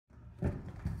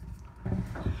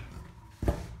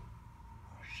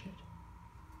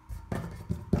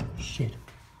shit.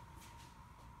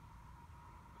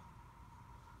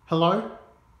 Hello?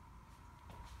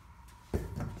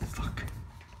 Fuck.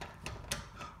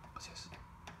 What's this?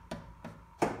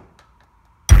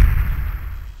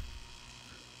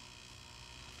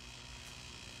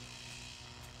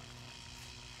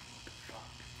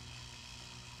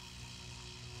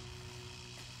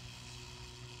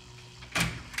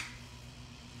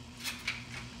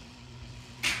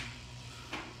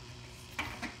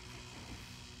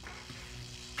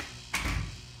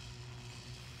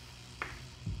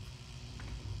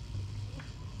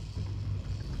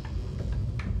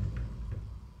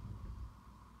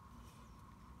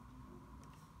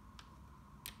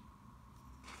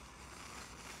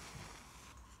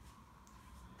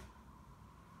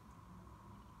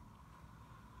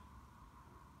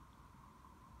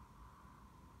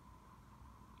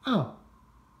 Oh.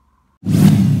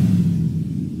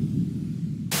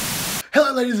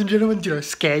 Hello ladies and gentlemen, did I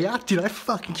scare ya? Did I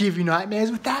fucking give you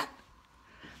nightmares with that?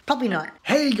 Probably not.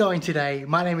 How are you going today?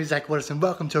 My name is Zach Watterson,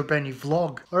 welcome to a brand new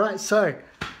vlog. Alright, so,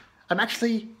 I'm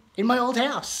actually in my old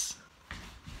house.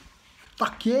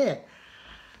 Fuck yeah.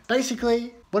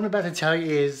 Basically, what I'm about to tell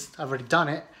you is, I've already done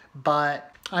it,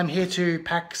 but I'm here to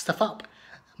pack stuff up.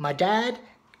 My dad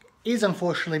is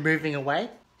unfortunately moving away.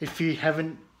 If you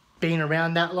haven't been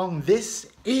around that long, this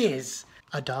is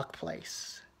a dark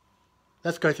place.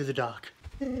 Let's go through the dark.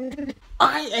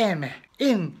 I am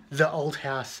in the old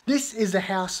house. This is the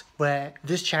house where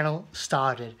this channel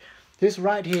started. This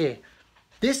right here.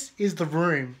 This is the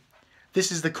room.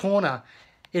 This is the corner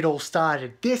it all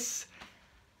started. This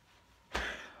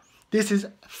is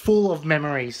full of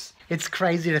memories. It's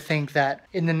crazy to think that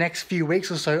in the next few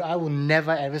weeks or so, I will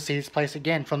never ever see this place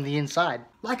again from the inside.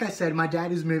 Like I said, my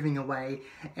dad is moving away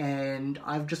and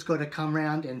I've just got to come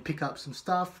around and pick up some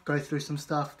stuff, go through some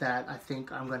stuff that I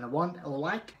think I'm going to want or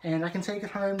like, and I can take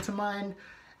it home to mine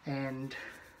and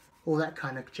all that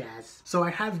kind of jazz. So I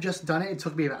have just done it. It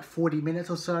took me about 40 minutes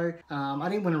or so. I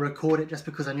didn't want to record it just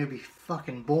because I knew it'd be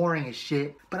fucking boring as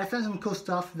shit. But I found some cool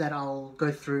stuff that I'll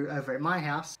go through over at my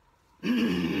house.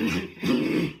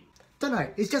 Don't know,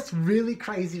 it's just really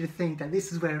crazy to think that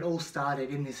this is where it all started,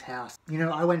 in this house. You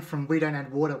know, I went from We Don't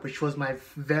Add Water, which was my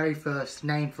very first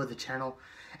name for the channel,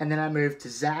 and then I moved to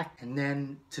Zach, and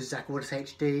then to Zach Waters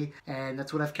HD, and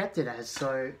that's what I've kept it as.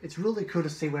 So it's really cool to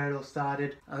see where it all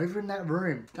started. Over in that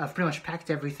room, I've pretty much packed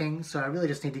everything, so I really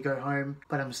just need to go home.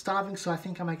 But I'm starving, so I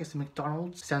think I might get some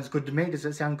McDonald's. Sounds good to me. Does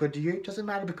it sound good to you? Doesn't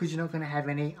matter because you're not going to have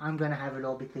any. I'm going to have it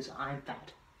all because I'm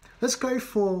fat. Let's go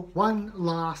for one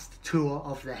last tour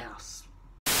of the house.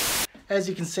 As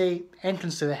you can see,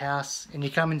 entrance to the house, and you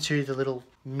come into the little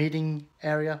meeting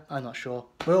area, I'm not sure,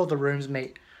 where all the rooms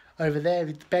meet. Over there,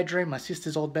 the bedroom, my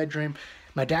sister's old bedroom,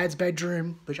 my dad's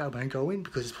bedroom, which I won't go in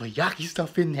because there's probably yucky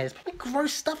stuff in there. There's probably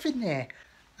gross stuff in there.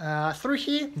 Through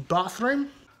here, bathroom.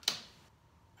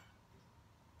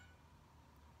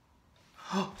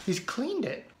 Oh, he's cleaned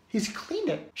it. He's cleaned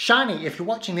it. Shiny, if you're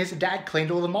watching this, Dad cleaned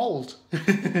all the mold.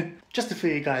 Just to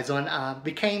fill you guys on,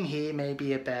 we came here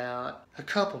maybe about a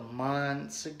couple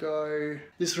months ago.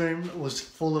 This room was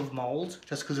full of mold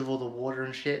just because of all the water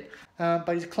and shit. But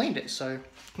he's cleaned it, so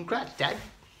congrats, Dad.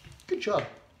 Good job.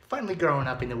 Finally growing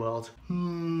up in the world.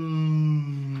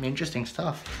 Interesting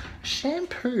stuff.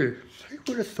 Shampoo. Who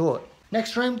would have thought?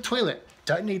 Next room, toilet.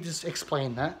 Don't need to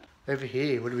explain that. Over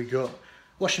here, what do we got?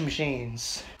 Washing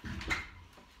machines.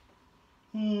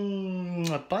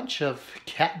 A bunch of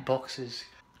cat boxes.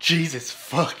 Jesus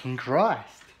fucking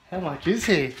Christ. How much is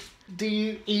he? Do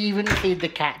you even feed the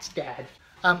cats, Dad?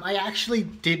 I actually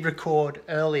did record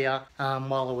earlier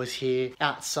while I was here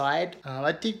outside.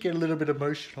 I did get a little bit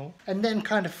emotional and then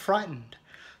kind of frightened.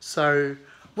 So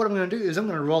what I'm going to do is I'm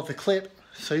going to roll the clip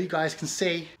so you guys can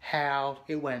see how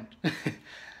it went.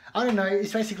 I don't know,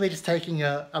 it's basically just taking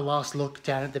a last look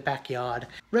down at the backyard,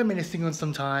 reminiscing on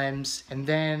some times, and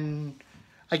then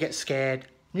I get scared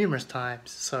numerous times,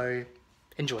 so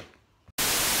enjoy.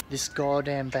 This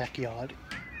goddamn backyard.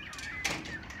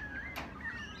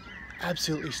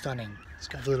 Absolutely stunning. Let's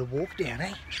go have a little walk down,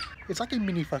 eh? It's like a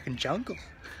mini fucking jungle.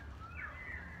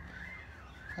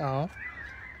 Oh.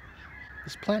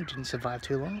 This plant didn't survive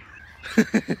too long.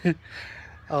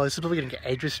 Oh, this is probably gonna get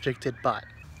age restricted, but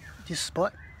this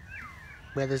spot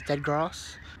where there's dead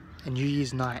grass and New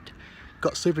Year's night,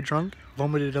 got super drunk,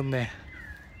 vomited on there.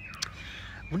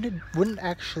 Wouldn't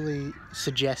actually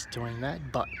suggest doing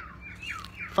that, but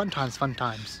fun times, fun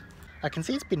times. I can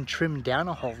see it's been trimmed down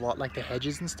a whole lot, like the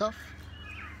hedges and stuff.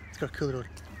 It's got a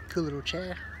cool little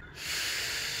chair.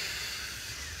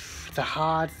 The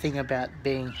hard thing about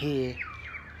being here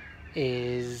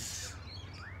is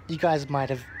you guys might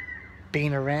have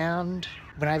been around.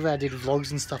 Whenever I did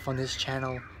vlogs and stuff on this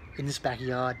channel, in this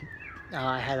backyard,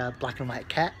 I had a black and white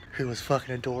cat who was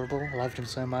fucking adorable. I loved him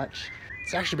so much.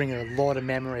 It's actually bringing a lot of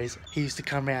memories. He used to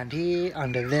come around here,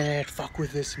 under there, fuck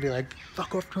with us and be like,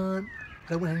 fuck off, cunt.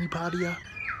 I don't want any part of you.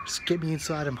 Just get me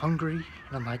inside, I'm hungry. And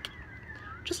I'm like,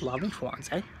 just love me for once,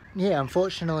 eh? Yeah,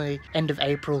 unfortunately, end of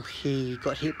April, he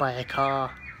got hit by a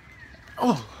car.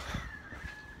 Oh!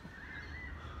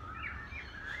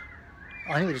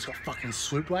 I nearly just got fucking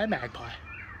swooped by a magpie.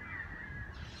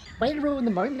 Way to ruin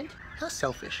the moment. How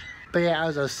selfish. But yeah,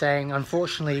 as I was saying,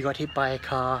 unfortunately he got hit by a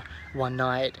car one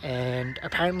night, and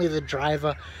apparently the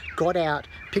driver got out,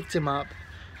 picked him up,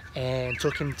 and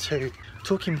took him to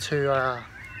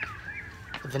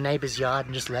the neighbour's yard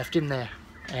and just left him there.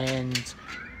 And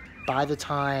by the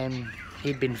time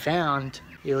he'd been found,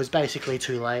 it was basically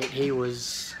too late. He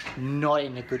was not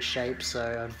in a good shape,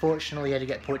 so unfortunately he had to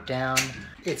get put down.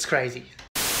 It's crazy.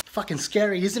 Fucking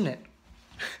scary, isn't it?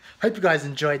 Hope you guys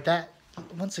enjoyed that.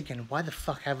 Once again, why the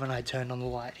fuck haven't I turned on the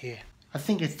light here? I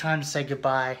think it's time to say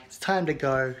goodbye. It's time to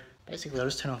go. Basically, I'll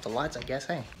just turn off the lights, I guess,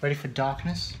 hey? Ready for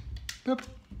darkness? Boop.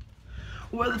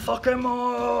 Where the fuck am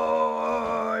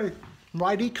I?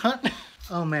 Righty, cunt.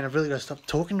 Oh man, I've really got to stop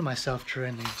talking to myself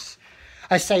during this.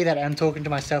 I say that I'm talking to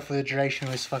myself for the duration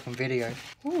of this fucking video.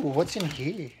 Ooh, what's in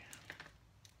here?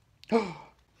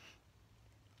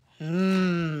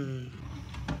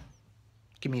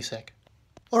 Give me a sec.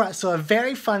 Alright, so a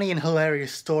very funny and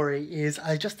hilarious story is I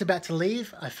was just about to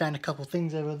leave. I found a couple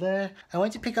things over there. I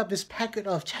went to pick up this packet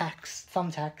of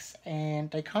thumbtacks,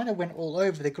 and they kind of went all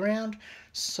over the ground.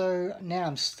 So now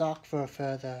I'm stuck for a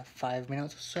further 5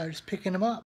 minutes or so just picking them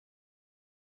up.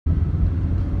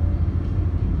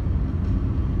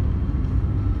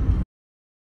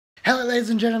 Hello ladies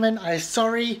and gentlemen, I'm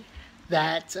sorry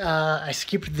that I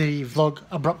skipped the vlog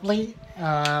abruptly.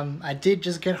 I did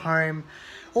just get home,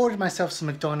 ordered myself some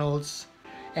McDonald's,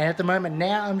 and at the moment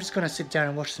now I'm just going to sit down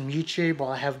and watch some YouTube while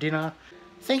I have dinner.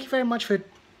 Thank you very much for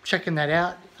checking that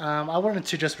out. I wanted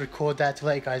to just record that to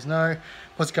let you guys know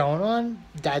what's going on.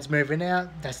 Dad's moving out,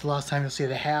 that's the last time you'll see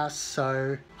the house,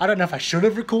 so I don't know if I should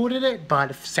have recorded it, but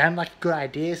it sounded like a good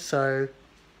idea, so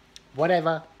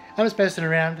whatever. I'm just messing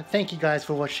around. Thank you guys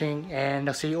for watching, and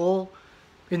I'll see you all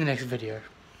in the next video.